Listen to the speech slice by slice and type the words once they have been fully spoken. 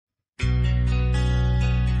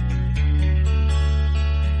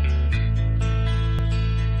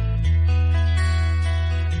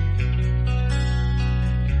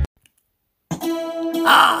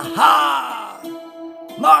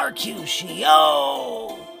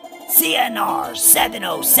Marcutio! CNR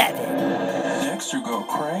 707. Dexter go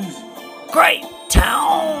crazy. Great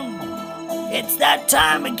town! It's that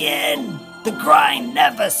time again. The grind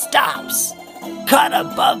never stops. Cut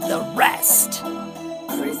above the rest.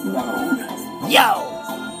 Yo!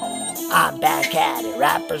 I'm back at it.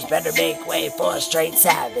 Rappers better make way for a straight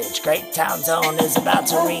savage. Great Town Zone is about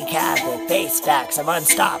to wreak havoc. Face facts, I'm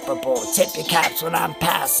unstoppable. Tip your caps when I'm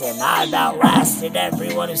passing. I've outlasted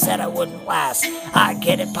everyone who said I wouldn't last. I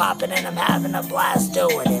get it poppin' and I'm having a blast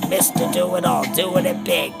doing it. Mr. Do It All, doing it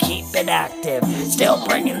big, keep it active. Still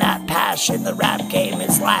bringing that passion, the rap game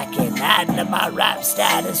is lacking. Adding to my rap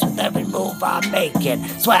status with every move I'm making.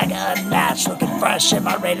 Swagger unmatched, looking fresh in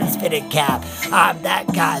my Raiders fitted cap. I'm that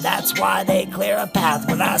guy, that's why they clear a path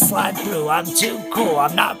when I slide through. I'm too cool,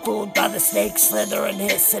 I'm not fooled by the snakes slithering,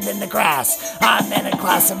 hissing in the grass. I'm in a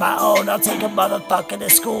class of my own, I'll take a motherfucker to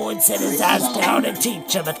school and sit his ass down and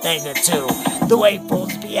teach him a thing or two. The way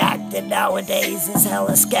fools be acting nowadays is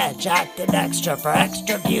hella sketch, acting extra for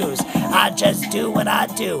extra views. I just do what I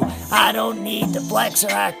do, I don't need to flex or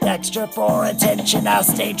act extra for attention. I'll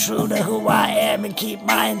stay true to who I am and keep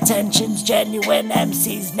my intentions genuine.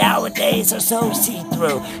 MCs nowadays are so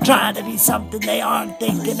see-through, trying to be something they aren't,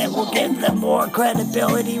 thinking it will give them more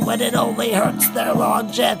credibility when it only hurts their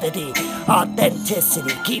longevity.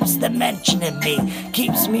 Authenticity keeps them mentioning me,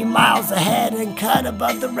 keeps me miles ahead and cut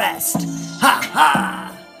above the rest. Ha ha!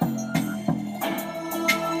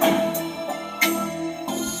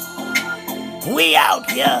 We out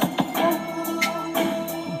here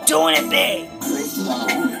doing it big.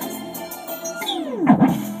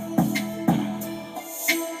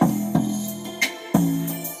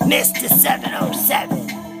 Mr. 707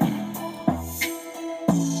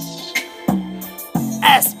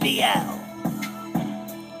 SBL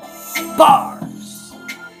Bars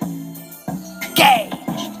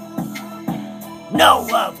Caged No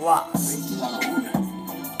love lost.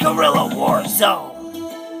 Guerrilla War Zone,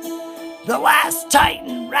 the last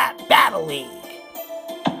Titan Rap Battle League.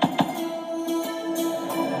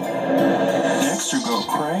 Dexter go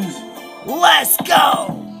crazy. Let's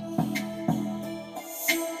go!